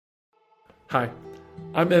Hi,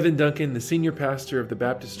 I'm Evan Duncan, the senior pastor of the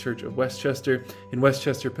Baptist Church of Westchester in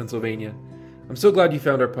Westchester, Pennsylvania. I'm so glad you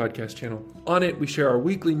found our podcast channel. On it, we share our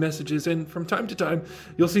weekly messages, and from time to time,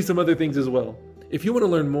 you'll see some other things as well. If you want to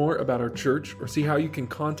learn more about our church or see how you can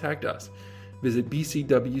contact us, visit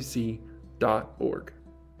bcwc.org.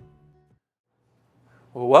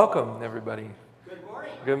 Well, welcome, everybody. Good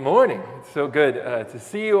morning. Good morning. It's so good to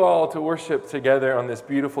see you all, to worship together on this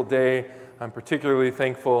beautiful day. I'm particularly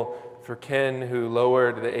thankful for Ken, who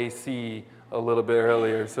lowered the AC a little bit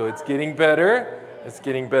earlier. So it's getting better. It's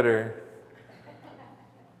getting better.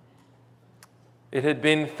 It had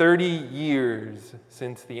been 30 years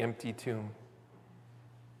since the empty tomb.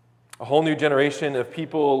 A whole new generation of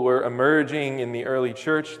people were emerging in the early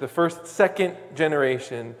church, the first, second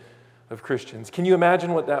generation of Christians. Can you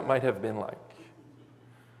imagine what that might have been like?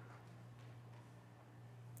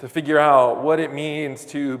 To figure out what it means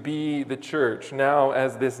to be the church now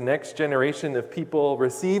as this next generation of people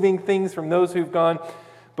receiving things from those who've gone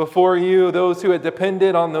before you, those who had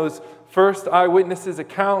depended on those first eyewitnesses'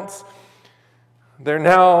 accounts. They're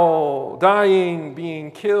now dying, being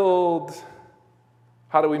killed.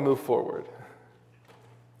 How do we move forward?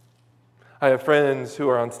 I have friends who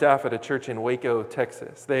are on staff at a church in Waco,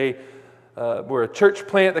 Texas. They were a church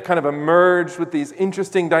plant that kind of emerged with these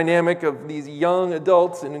interesting dynamic of these young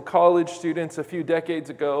adults and college students a few decades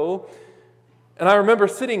ago. And I remember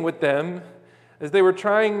sitting with them as they were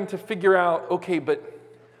trying to figure out, okay, but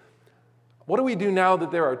what do we do now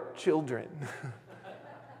that there are children?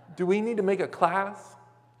 Do we need to make a class?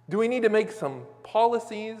 Do we need to make some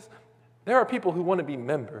policies? There are people who want to be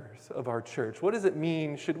members of our church. What does it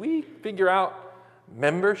mean? Should we figure out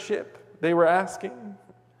membership? They were asking.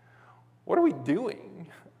 What are we doing?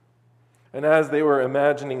 And as they were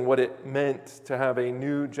imagining what it meant to have a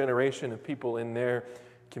new generation of people in their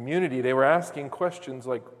community, they were asking questions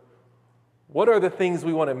like, what are the things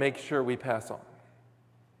we want to make sure we pass on?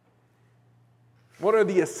 What are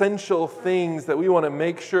the essential things that we want to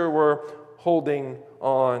make sure we're holding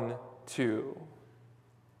on to?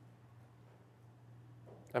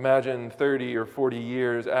 Imagine 30 or 40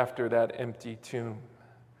 years after that empty tomb.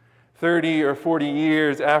 30 or 40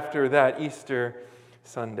 years after that Easter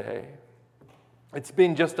Sunday. It's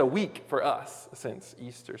been just a week for us since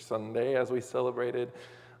Easter Sunday as we celebrated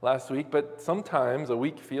last week, but sometimes a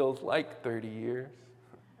week feels like 30 years.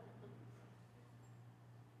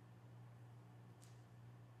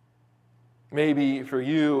 Maybe for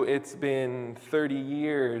you, it's been 30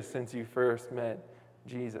 years since you first met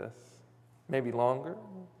Jesus. Maybe longer,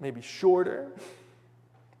 maybe shorter.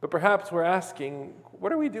 But perhaps we're asking,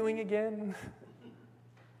 what are we doing again?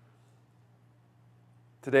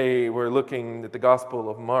 Today we're looking at the Gospel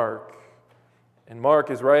of Mark. And Mark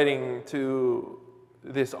is writing to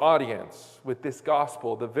this audience with this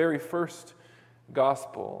gospel, the very first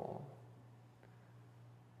gospel.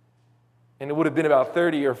 And it would have been about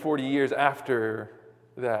 30 or 40 years after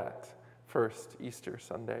that first Easter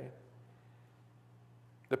Sunday.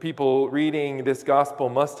 The people reading this gospel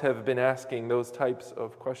must have been asking those types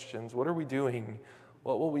of questions. What are we doing?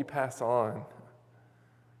 What will we pass on?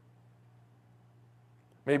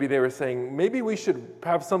 Maybe they were saying, maybe we should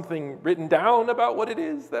have something written down about what it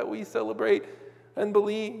is that we celebrate and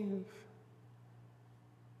believe.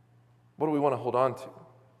 What do we want to hold on to?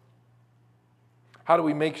 How do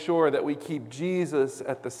we make sure that we keep Jesus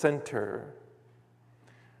at the center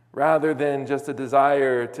rather than just a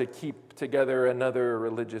desire to keep together another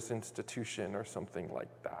religious institution or something like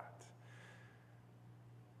that?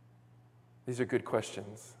 These are good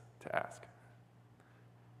questions to ask.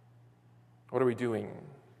 What are we doing?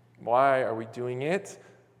 Why are we doing it?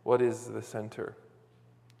 What is the center?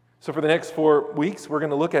 So for the next 4 weeks, we're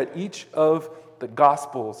going to look at each of the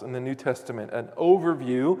Gospels in the New Testament, an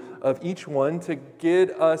overview of each one to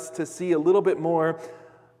get us to see a little bit more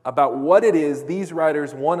about what it is these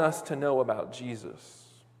writers want us to know about Jesus.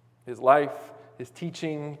 His life, his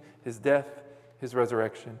teaching, his death, his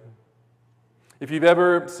resurrection. If you've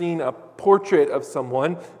ever seen a portrait of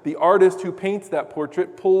someone, the artist who paints that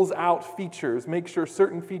portrait pulls out features, makes sure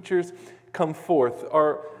certain features come forth,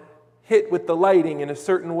 are hit with the lighting in a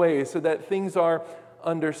certain way so that things are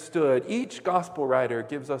understood. Each gospel writer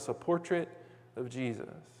gives us a portrait of Jesus.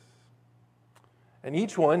 And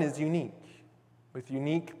each one is unique, with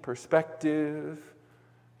unique perspective,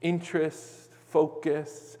 interest,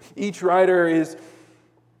 focus. Each writer is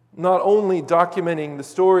not only documenting the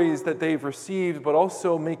stories that they've received, but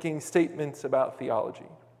also making statements about theology,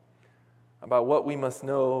 about what we must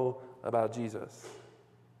know about Jesus.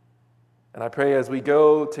 And I pray as we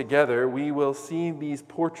go together, we will see these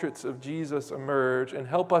portraits of Jesus emerge and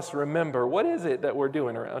help us remember, what is it that we're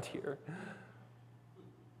doing around here?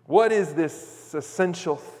 What is this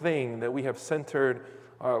essential thing that we have centered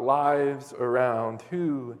our lives around?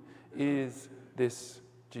 Who is this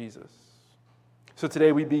Jesus? So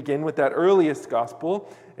today we begin with that earliest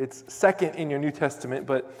gospel. It's second in your New Testament,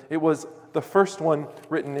 but it was the first one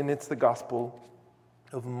written, and it's the Gospel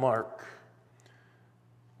of Mark.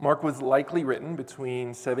 Mark was likely written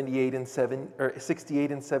between 68 and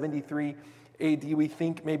 73 AD. We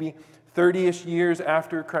think maybe 30-ish years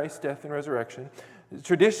after Christ's death and resurrection.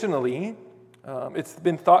 Traditionally, it's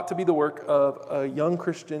been thought to be the work of a young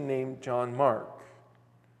Christian named John Mark.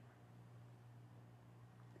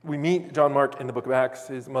 We meet John Mark in the book of Acts.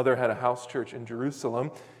 His mother had a house church in Jerusalem.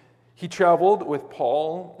 He traveled with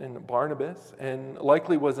Paul and Barnabas and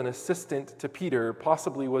likely was an assistant to Peter,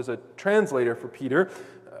 possibly was a translator for Peter,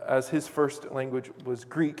 as his first language was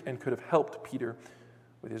Greek and could have helped Peter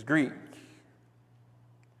with his Greek.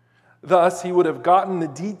 Thus, he would have gotten the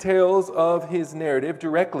details of his narrative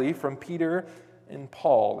directly from Peter and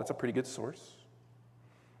Paul. That's a pretty good source.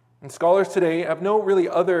 And scholars today have no really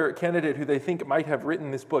other candidate who they think might have written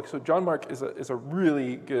this book. So John Mark is a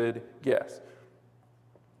really good guess.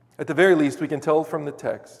 At the very least, we can tell from the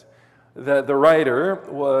text that the writer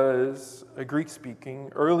was a Greek-speaking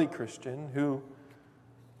early Christian who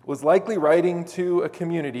was likely writing to a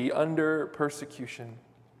community under persecution.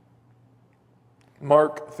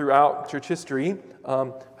 Mark, throughout church history,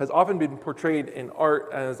 has often been portrayed in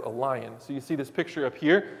art as a lion. So you see this picture up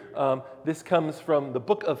here. This comes from the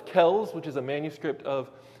Book of Kells, which is a manuscript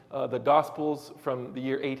of the Gospels from the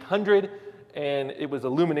year 800, and it was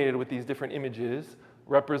illuminated with these different images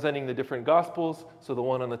representing the different Gospels. So the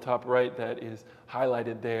one on the top right that is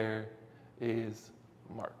highlighted there is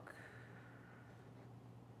Mark.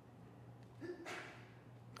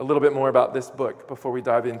 A little bit more about this book before we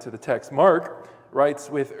dive into the text. Mark writes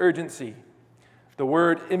with urgency. The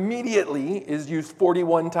word immediately is used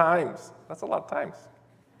 41 times. That's a lot of times.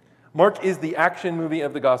 Mark is the action movie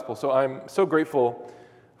of the gospel. So I'm so grateful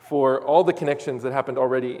for all the connections that happened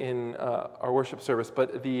already in our worship service.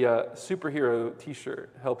 But the superhero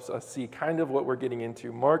t-shirt helps us see kind of what we're getting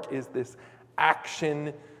into. Mark is this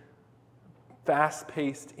action,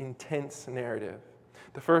 fast-paced, intense narrative.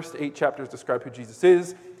 The first 8 chapters describe who Jesus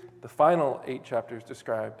is. The final 8 chapters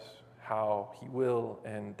describes how he will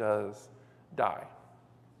and does die.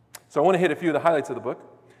 So I want to hit a few of the highlights of the book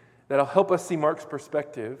that'll help us see Mark's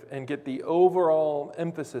perspective and get the overall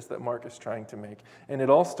emphasis that Mark is trying to make. And it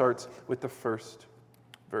all starts with the first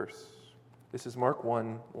verse. This is Mark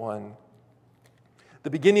 1:1. The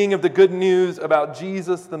beginning of the good news about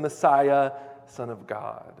Jesus, the Messiah, Son of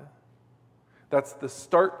God. That's the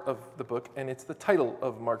start of the book, and it's the title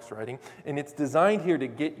of Mark's writing, and it's designed here to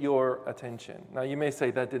get your attention. Now, you may say,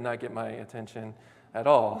 that did not get my attention at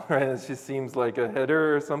all, right? It just seems like a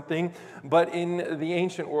header or something, but in the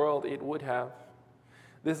ancient world, it would have.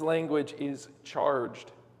 This language is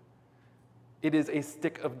charged. It is a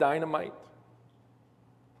stick of dynamite.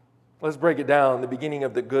 Let's break it down. The beginning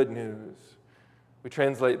of the good news. We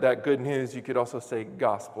translate that good news, you could also say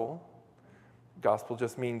gospel. Gospel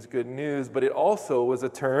just means good news, but it also was a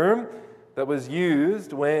term that was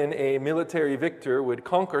used when a military victor would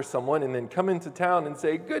conquer someone and then come into town and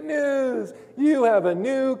say, good news, you have a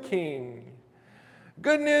new king.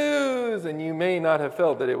 Good news! And you may not have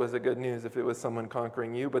felt that it was a good news if it was someone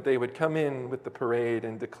conquering you, but they would come in with the parade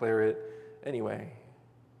and declare it anyway.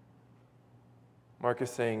 Mark is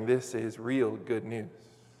saying this is real good news.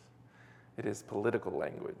 It is political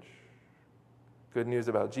language. Good news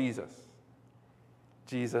about Jesus.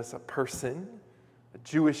 Jesus, a person, a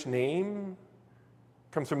Jewish name,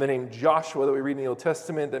 comes from the name Joshua that we read in the Old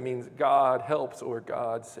Testament. That means God helps or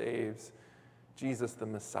God saves. Jesus, the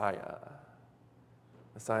Messiah.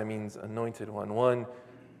 Messiah means anointed one.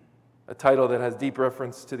 A title that has deep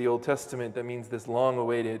reference to the Old Testament that means this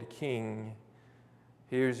long-awaited king.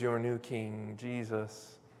 Here's your new king,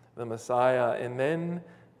 Jesus, the Messiah, and then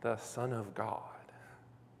the Son of God.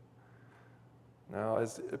 Now,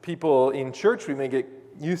 as people in church, we may get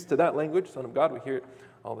used to that language, Son of God. We hear it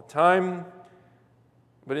all the time.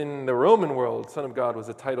 But in the Roman world, Son of God was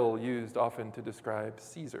a title used often to describe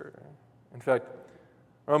Caesar. In fact,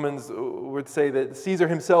 Romans would say that Caesar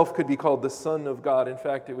himself could be called the Son of God. In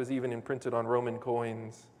fact, it was even imprinted on Roman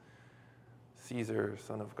coins, Caesar,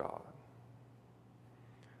 Son of God.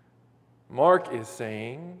 Mark is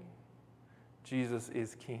saying Jesus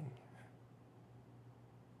is king,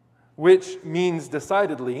 which means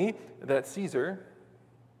decidedly that Caesar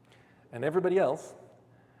and everybody else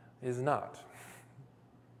is not.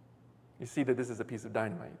 You see that this is a piece of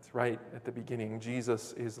dynamite, right at the beginning.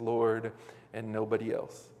 Jesus is Lord and nobody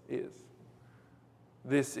else is.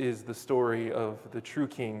 This is the story of the true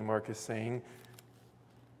king, Mark is saying.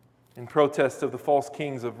 In protest of the false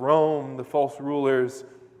kings of Rome, the false rulers,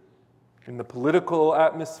 in the political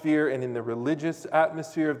atmosphere and in the religious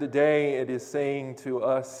atmosphere of the day, it is saying to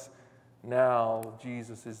us now,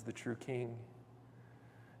 Jesus is the true king.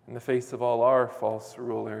 In the face of all our false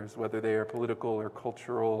rulers, whether they are political or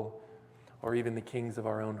cultural, or even the kings of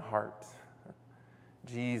our own heart,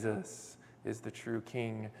 Jesus is the true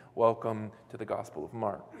king. Welcome to the Gospel of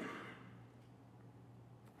Mark.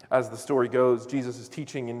 As the story goes, Jesus is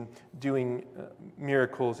teaching and doing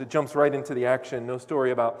miracles. It jumps right into the action. No story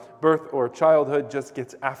about birth or childhood, just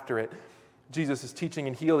gets after it. Jesus is teaching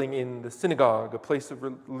and healing in the synagogue, a place of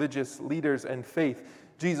religious leaders and faith.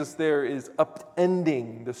 Jesus there is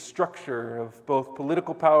upending the structure of both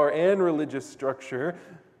political power and religious structure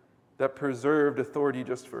that preserved authority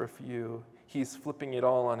just for a few. He's flipping it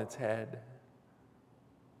all on its head.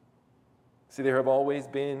 See, there have always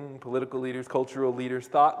been political leaders, cultural leaders,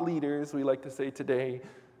 thought leaders, we like to say today,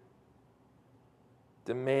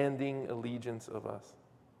 demanding allegiance of us.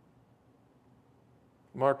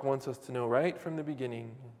 Mark wants us to know right from the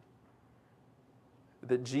beginning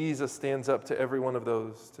that Jesus stands up to every one of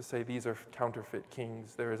those to say these are counterfeit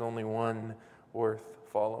kings. There is only one worth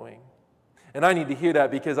following. And I need to hear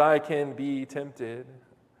that because I can be tempted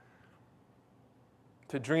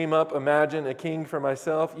to dream up, imagine a king for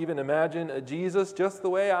myself, even imagine a Jesus just the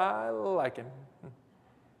way I like him,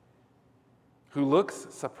 who looks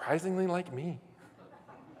surprisingly like me,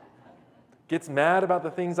 gets mad about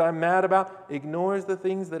the things I'm mad about, ignores the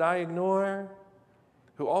things that I ignore,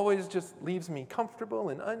 who always just leaves me comfortable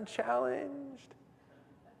and unchallenged,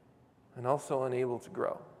 and also unable to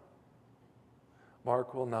grow.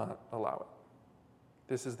 Mark will not allow it.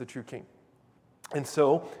 This is the true king. And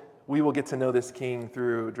so, we will get to know this king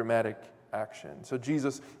through dramatic action. So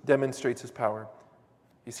Jesus demonstrates his power.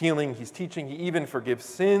 He's healing, he's teaching, he even forgives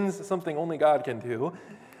sins, something only God can do.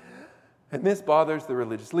 And this bothers the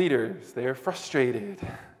religious leaders. They are frustrated.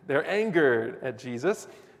 They're angered at Jesus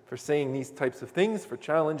for saying these types of things, for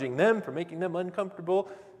challenging them, for making them uncomfortable.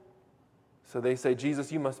 So they say,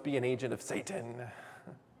 Jesus, you must be an agent of Satan.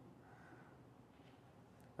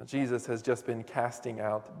 Jesus has just been casting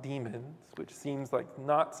out demons, which seems like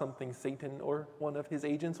not something Satan or one of his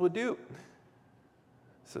agents would do.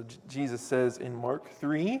 So Jesus says in Mark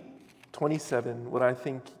 3:27, what I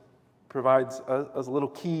think provides a little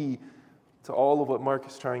key to all of what Mark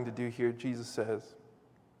is trying to do here. Jesus says,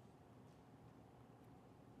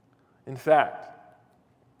 in fact,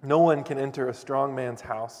 no one can enter a strong man's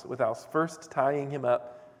house without first tying him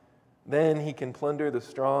up. Then he can plunder the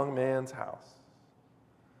strong man's house.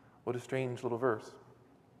 What a strange little verse.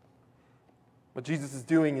 What Jesus is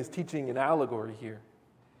doing is teaching an allegory here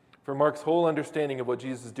for Mark's whole understanding of what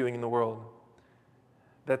Jesus is doing in the world.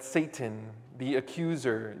 That Satan, the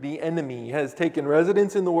accuser, the enemy, has taken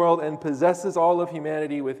residence in the world and possesses all of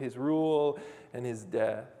humanity with his rule and his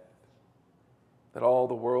death. That all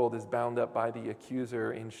the world is bound up by the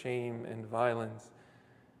accuser in shame and violence.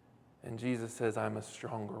 And Jesus says, I'm a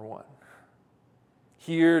stronger one.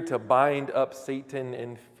 Here to bind up Satan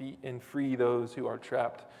and free those who are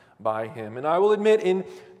trapped by him. And I will admit, in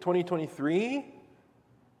 2023,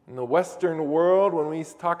 in the Western world, when we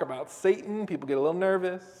talk about Satan, people get a little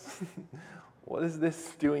nervous. What is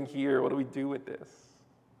this doing here? What do we do with this?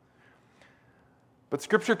 But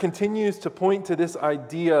Scripture continues to point to this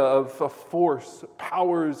idea of a force,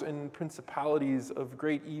 powers, and principalities of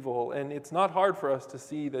great evil. And it's not hard for us to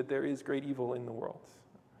see that there is great evil in the world.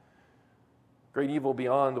 Great evil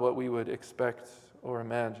beyond what we would expect or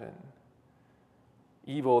imagine.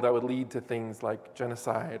 Evil that would lead to things like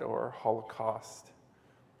genocide or Holocaust.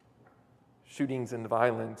 Shootings and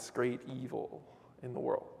violence, great evil in the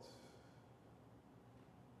world.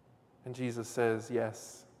 And Jesus says,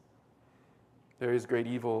 yes, there is great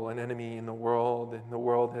evil, an enemy in the world, and the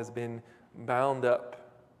world has been bound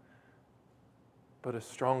up, but a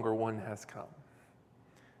stronger one has come.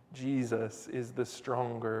 Jesus is the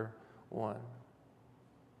stronger one.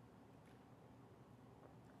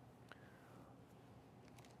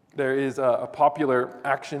 There is a popular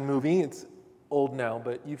action movie. It's old now,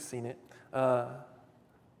 but you've seen it.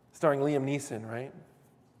 Starring Liam Neeson, right?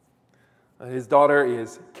 His daughter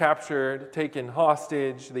is captured, taken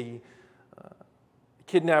hostage. The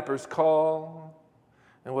kidnappers call.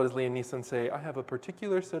 And what does Liam Neeson say? I have a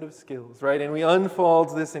particular set of skills, right? And we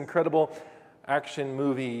unfold this incredible action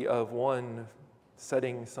movie of one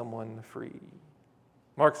setting someone free.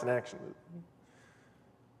 Mark's an action movie.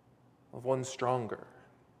 Of one stronger.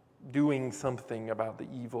 Doing something about the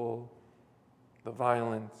evil, the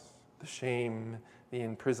violence, the shame, the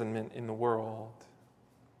imprisonment in the world.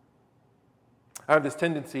 I have this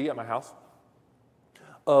tendency at my house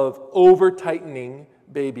of over-tightening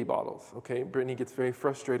baby bottles, okay? Brittany gets very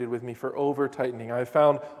frustrated with me for over-tightening. I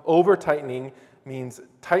found over-tightening means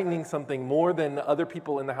tightening something more than other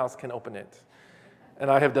people in the house can open it. And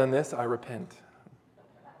I have done this, I repent.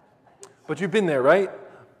 But you've been there, right?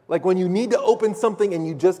 Like when you need to open something and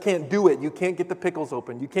you just can't do it. You can't get the pickles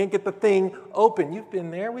open. You can't get the thing open. You've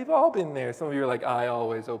been there. We've all been there. Some of you are like, I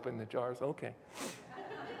always open the jars. Okay.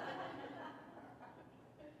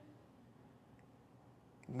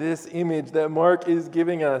 This image that Mark is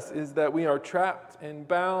giving us is that we are trapped and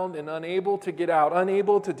bound and unable to get out,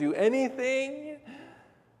 unable to do anything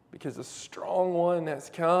because a strong one has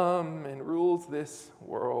come and rules this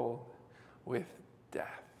world with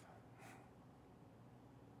death.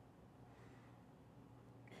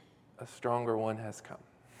 A stronger one has come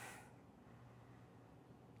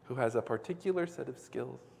who has a particular set of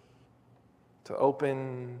skills to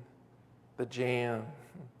open the jam,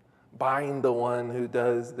 bind the one who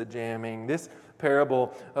does the jamming. This parable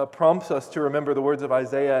prompts us to remember the words of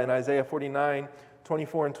Isaiah in Isaiah 49,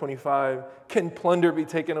 24 and 25. Can plunder be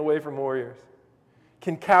taken away from warriors?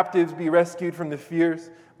 Can captives be rescued from the fierce?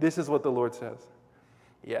 This is what the Lord says.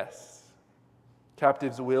 Yes.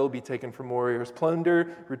 Captives will be taken from warriors.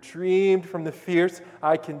 Plunder retrieved from the fierce.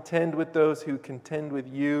 I contend with those who contend with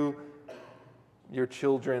you. Your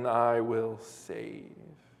children I will save.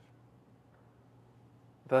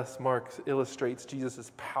 Thus, Mark illustrates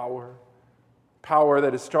Jesus' power. Power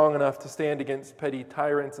that is strong enough to stand against petty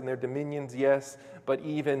tyrants and their dominions, yes, but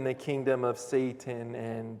even the kingdom of Satan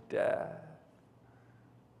and death.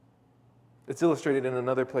 It's illustrated in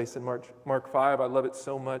another place in Mark 5. I love it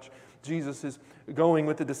so much. Jesus is going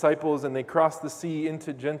with the disciples and they cross the sea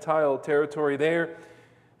into Gentile territory. There,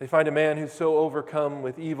 they find a man who's so overcome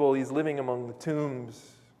with evil, he's living among the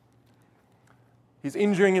tombs. He's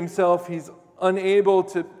injuring himself. He's unable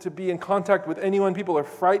to be in contact with anyone. People are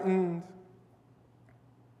frightened.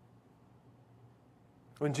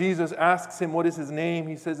 When Jesus asks him what is his name,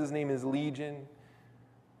 he says his name is Legion,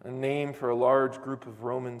 a name for a large group of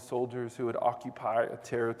Roman soldiers who would occupy a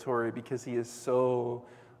territory because he is so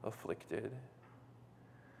afflicted.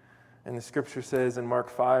 And the scripture says in Mark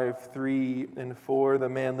 5, 3 and 4, the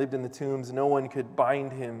man lived in the tombs. No one could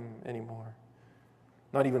bind him anymore,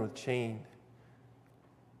 not even with chain.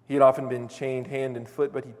 He had often been chained hand and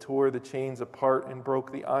foot, but he tore the chains apart and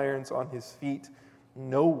broke the irons on his feet.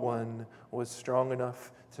 No one was strong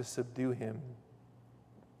enough to subdue him.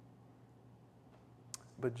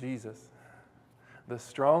 But Jesus, the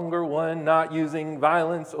stronger one, not using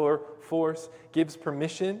violence or force, gives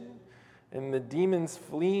permission, and the demons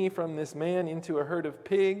flee from this man into a herd of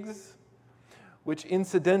pigs, which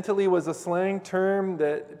incidentally was a slang term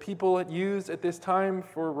that people had used at this time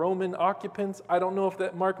for Roman occupants. I don't know if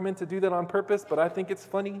that Mark meant to do that on purpose, but I think it's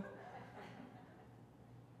funny.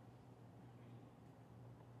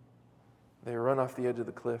 They run off the edge of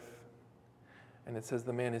the cliff. And it says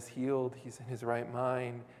the man is healed, he's in his right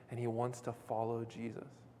mind, and he wants to follow Jesus.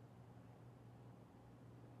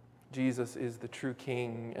 Jesus is the true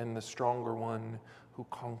king and the stronger one who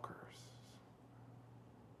conquers.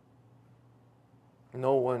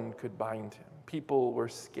 No one could bind him. People were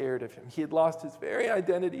scared of him. He had lost his very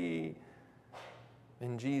identity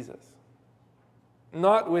in Jesus.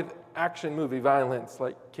 Not with action movie violence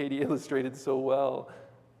like Katie illustrated so well,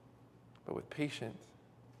 but with patience.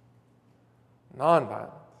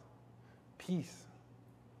 Nonviolence, peace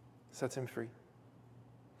sets him free.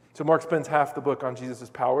 So Mark spends half the book on Jesus'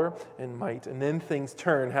 power and might, and then things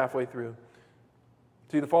turn halfway through.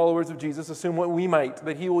 See, the followers of Jesus assume what we might,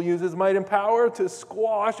 that he will use his might and power to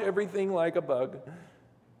squash everything like a bug.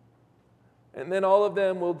 And then all of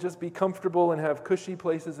them will just be comfortable and have cushy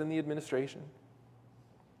places in the administration.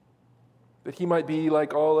 That he might be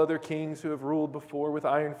like all other kings who have ruled before with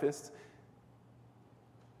iron fists.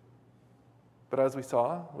 But as we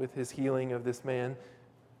saw with his healing of this man,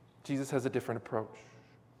 Jesus has a different approach.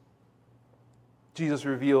 Jesus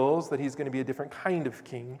reveals that he's going to be a different kind of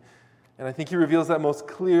king. And I think he reveals that most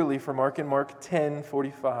clearly for Mark in Mark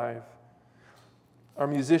 10:45. Our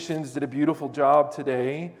musicians did a beautiful job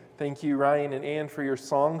today. Thank you, Ryan and Ann, for your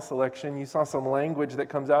song selection. You saw some language that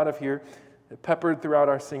comes out of here peppered throughout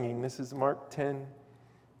our singing. This is Mark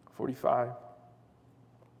 10:45.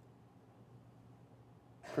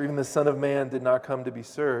 For even the Son of Man did not come to be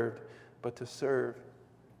served, but to serve,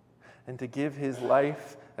 and to give his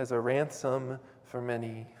life as a ransom for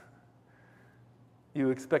many. You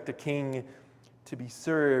expect a king to be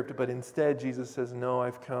served, but instead Jesus says, no,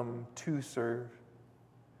 I've come to serve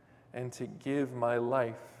and to give my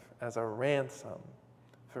life as a ransom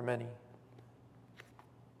for many.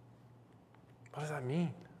 What does that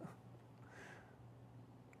mean?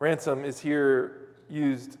 Ransom is here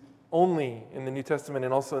used only in the New Testament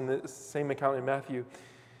and also in the same account in Matthew.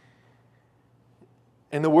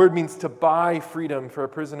 And the word means to buy freedom for a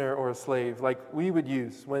prisoner or a slave, like we would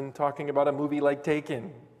use when talking about a movie like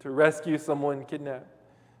Taken, to rescue someone kidnapped.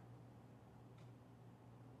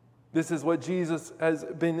 This is what Jesus has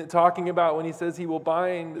been talking about when he says he will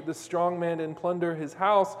bind the strong man and plunder his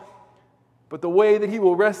house. But the way that he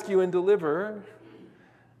will rescue and deliver,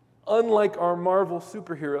 unlike our Marvel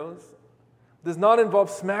superheroes, does not involve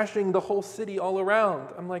smashing the whole city all around.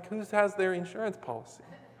 I'm like, who has their insurance policy?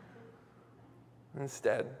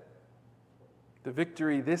 Instead, the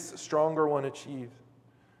victory this stronger one achieves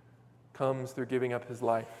comes through giving up his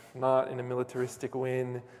life, not in a militaristic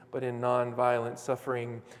win, but in non-violent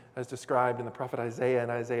suffering, as described in the prophet Isaiah in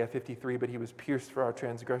Isaiah 53. But he was pierced for our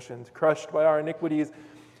transgressions, crushed by our iniquities,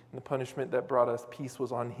 and the punishment that brought us peace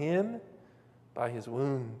was on him. By his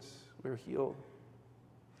wounds we're healed.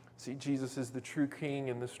 See, Jesus is the true king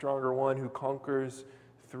and the stronger one who conquers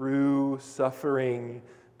through suffering.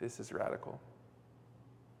 This is radical.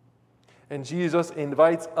 And Jesus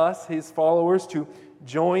invites us, his followers, to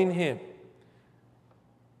join him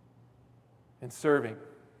in serving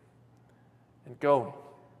and going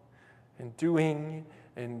and doing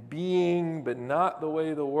and being, but not the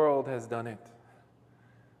way the world has done it,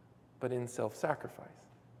 but in self-sacrifice,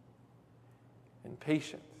 in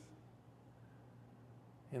patience,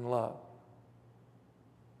 in love.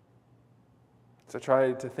 So I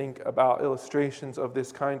tried to think about illustrations of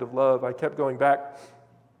this kind of love. I kept going back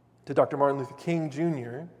to Dr. Martin Luther King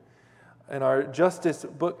Jr. And our Justice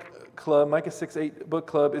Book Club, Micah 6:8 Book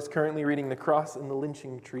Club, is currently reading The Cross and the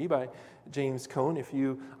Lynching Tree by James Cone. If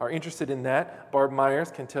you are interested in that, Barb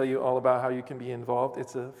Myers can tell you all about how you can be involved.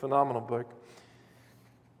 It's a phenomenal book.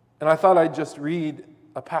 And I thought I'd just read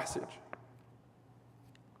a passage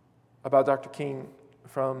about Dr. King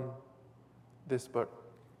from this book.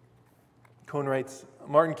 Cone writes,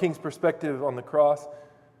 Martin King's perspective on the cross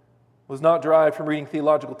was not derived from reading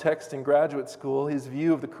theological texts in graduate school. His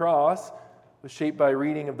view of the cross was shaped by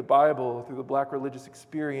reading of the Bible through the black religious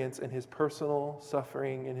experience and his personal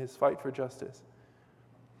suffering in his fight for justice.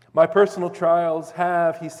 My personal trials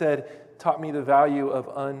have, he said, taught me the value of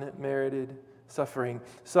unmerited suffering.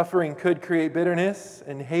 Suffering could create bitterness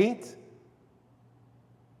and hate,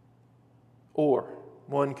 or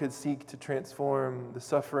one could seek to transform the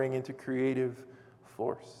suffering into creative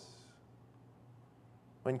force.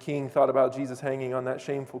 When King thought about Jesus hanging on that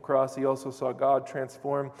shameful cross, he also saw God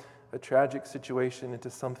transform a tragic situation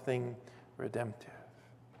into something redemptive.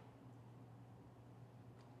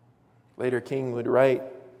 Later, King would write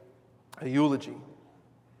a eulogy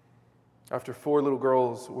after 4 little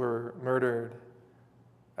girls were murdered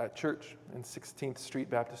at church in 16th Street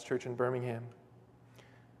Baptist Church in Birmingham.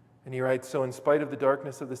 And he writes, so in spite of the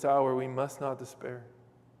darkness of this hour, we must not despair.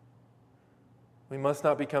 We must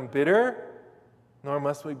not become bitter, nor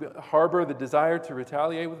must we harbor the desire to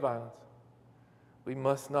retaliate with violence. We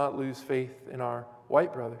must not lose faith in our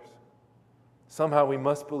white brothers. Somehow we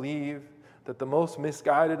must believe that the most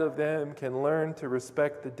misguided of them can learn to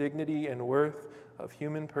respect the dignity and worth of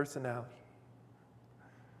human personality.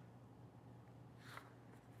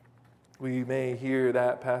 We may hear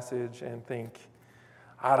that passage and think,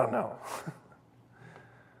 I don't know.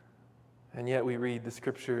 And yet we read the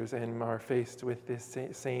scriptures and are faced with this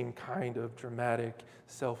same kind of dramatic,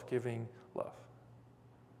 self-giving love.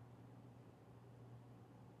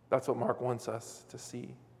 That's what Mark wants us to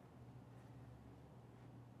see.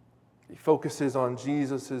 He focuses on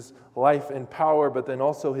Jesus' life and power, but then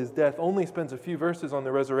also his death. Only spends a few verses on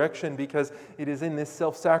the resurrection because it is in this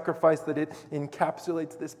self-sacrifice that it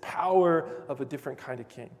encapsulates this power of a different kind of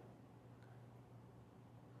king.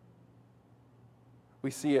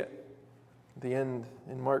 We see it at the end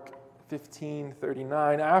in Mark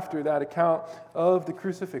 15:39, after that account of the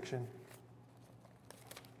crucifixion.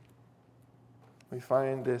 We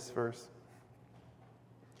find this verse.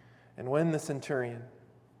 And when the centurion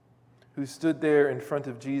who stood there in front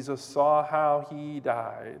of Jesus saw how he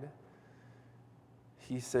died,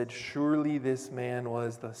 he said, surely this man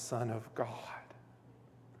was the Son of God.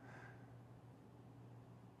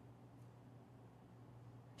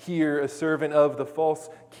 Here, a servant of the false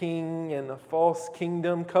king and the false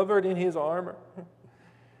kingdom, covered in his armor,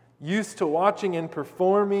 used to watching and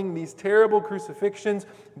performing these terrible crucifixions,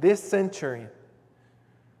 this centurion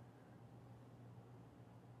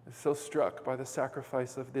is so struck by the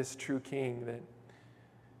sacrifice of this true king that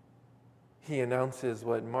he announces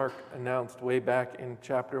what Mark announced way back in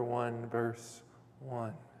chapter 1, verse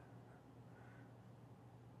 1.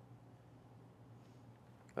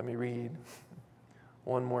 Let me read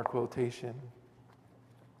One more quotation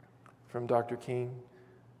from Dr. King.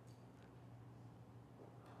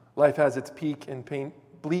 Life has its bleak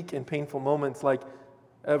and painful moments like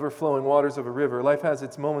ever-flowing waters of a river. Life has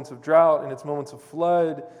its moments of drought and its moments of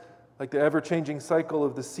flood, like the ever-changing cycle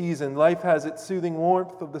of the season. Life has its soothing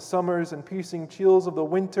warmth of the summers and piercing chills of the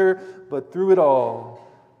winter, but through it all,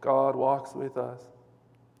 God walks with us.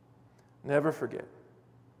 Never forget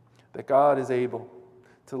that God is able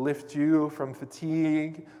to lift you from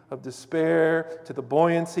fatigue of despair to the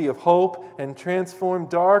buoyancy of hope and transform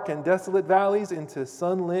dark and desolate valleys into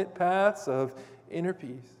sunlit paths of inner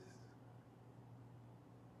peace.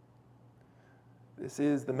 This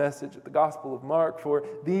is the message of the Gospel of Mark for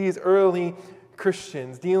these early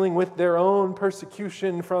Christians dealing with their own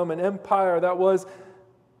persecution from an empire that was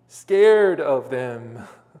scared of them.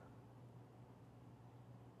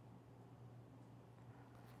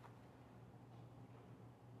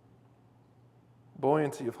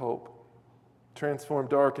 Buoyancy of hope, transform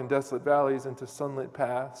dark and desolate valleys into sunlit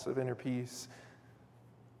paths of inner peace.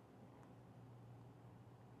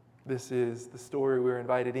 This is the story we're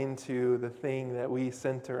invited into, the thing that we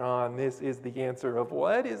center on. This is the answer of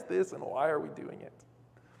what is this and why are we doing it?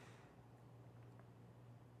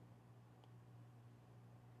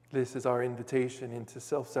 This is our invitation into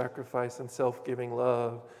self-sacrifice and self-giving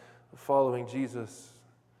love, of following Jesus,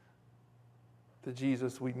 the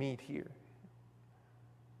Jesus we meet here.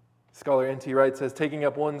 Scholar N.T. Wright says, taking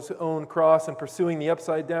up one's own cross and pursuing the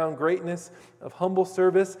upside-down greatness of humble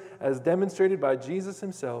service as demonstrated by Jesus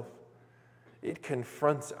himself, it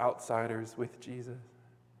confronts outsiders with Jesus.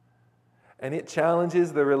 And it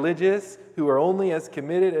challenges the religious who are only as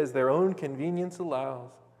committed as their own convenience allows.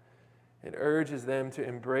 It urges them to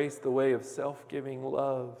embrace the way of self-giving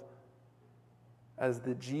love as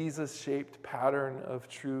the Jesus-shaped pattern of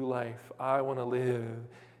true life. I want to live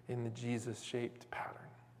in the Jesus-shaped pattern.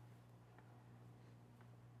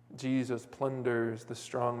 Jesus plunders the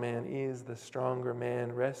strong man, is the stronger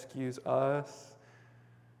man, rescues us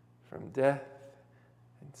from death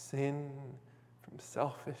and sin, from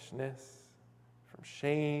selfishness, from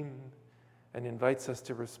shame, and invites us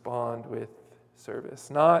to respond with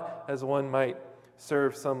service. Not as one might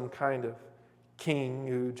serve some kind of king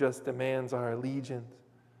who just demands our allegiance,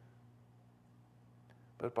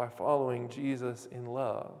 but by following Jesus in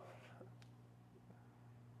love.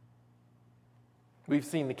 We've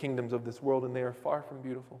seen the kingdoms of this world, and they are far from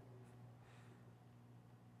beautiful.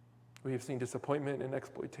 We have seen disappointment and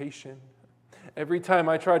exploitation. Every time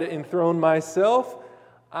I try to enthrone myself,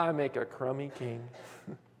 I make a crummy king.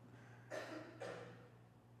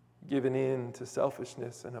 Given in to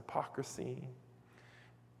selfishness and hypocrisy.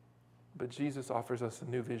 But Jesus offers us a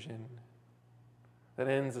new vision that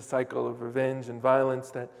ends a cycle of revenge and violence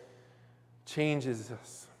that changes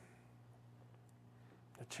us,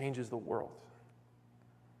 that changes the world.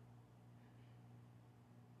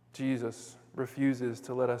 Jesus refuses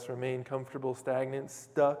to let us remain comfortable, stagnant,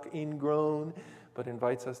 stuck, ingrown, but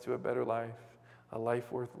invites us to a better life, a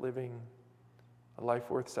life worth living, a life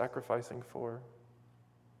worth sacrificing for.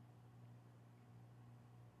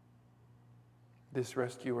 This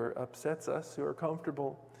rescuer upsets us who are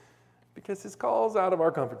comfortable because his call's out of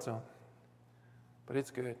our comfort zone. But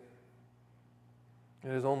it's good.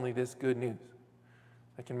 It is only this good news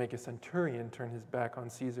that can make a centurion turn his back on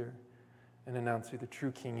Caesar and announce who the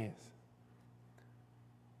true king is.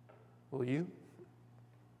 Will you?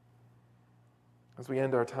 As we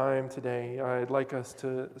end our time today, I'd like us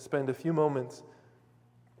to spend a few moments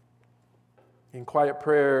in quiet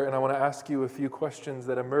prayer, and I want to ask you a few questions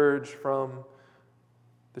that emerge from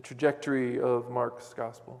the trajectory of Mark's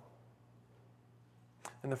gospel.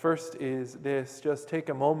 And the first is this: just take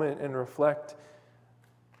a moment and reflect.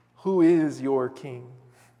 Who is your king?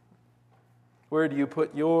 Where do you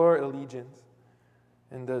put your allegiance?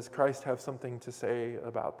 And does Christ have something to say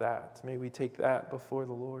about that? May we take that before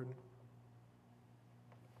the Lord.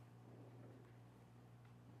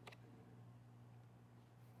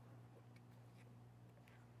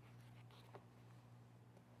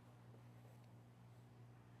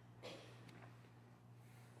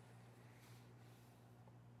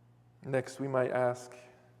 Next, we might ask,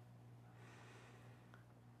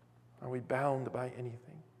 are we bound by anything?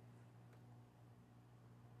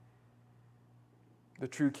 The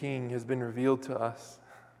true King has been revealed to us,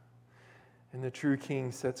 and the true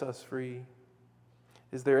King sets us free.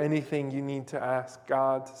 Is there anything you need to ask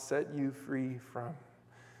God to set you free from?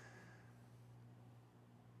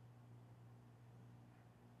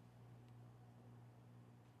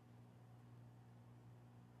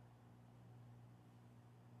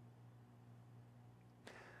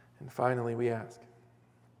 And finally, we ask,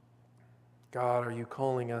 God, are you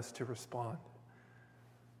calling us to respond?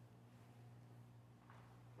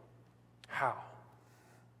 How?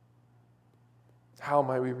 How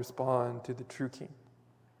might we respond to the true King,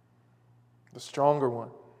 the stronger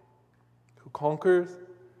one, who conquers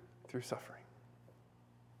through suffering?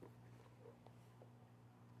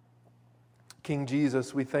 King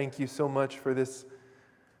Jesus, we thank you so much for this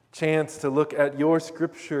chance to look at your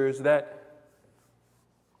scriptures, that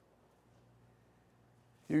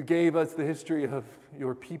you gave us the history of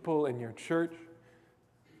your people and your church,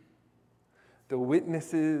 the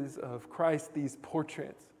witnesses of Christ, these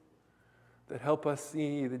portraits that help us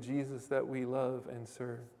see the Jesus that we love and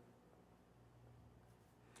serve.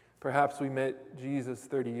 Perhaps we met Jesus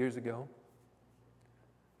 30 years ago.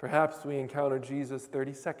 Perhaps we encountered Jesus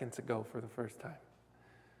 30 seconds ago for the first time.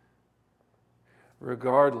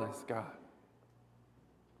 Regardless, God,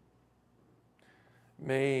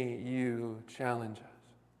 may you challenge us,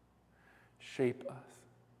 shape us,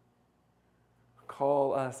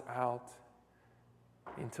 call us out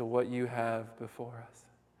into what you have before us,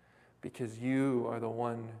 because you are the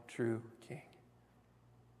one true King.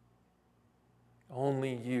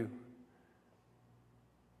 Only you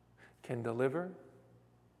can deliver.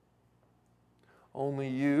 Only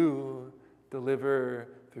you deliver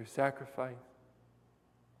through sacrifice.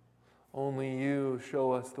 Only you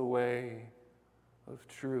show us the way of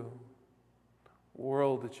true,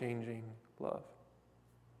 world-changing love.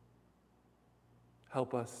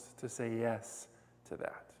 Help us to say yes to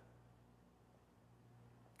that.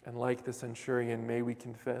 And like the centurion, may we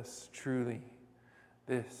confess truly,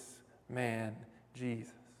 this man,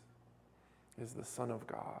 Jesus, is the Son of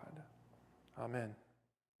God. Amen.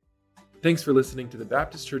 Thanks for listening to the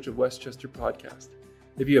Baptist Church of Westchester podcast.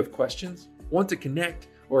 If you have questions, want to connect,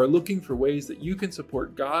 or are looking for ways that you can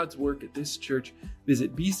support God's work at this church,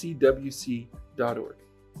 visit bcwc.org.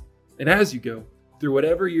 And as you go, through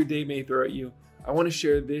whatever your day may throw at you, I want to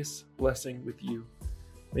share this blessing with you.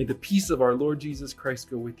 May the peace of our Lord Jesus Christ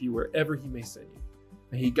go with you wherever he may send you.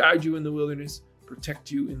 May he guide you in the wilderness,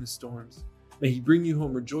 protect you in the storms. May he bring you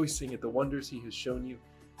home rejoicing at the wonders he has shown you.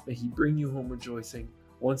 May he bring you home rejoicing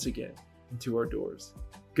once again into our doors.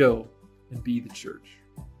 Go and be the church.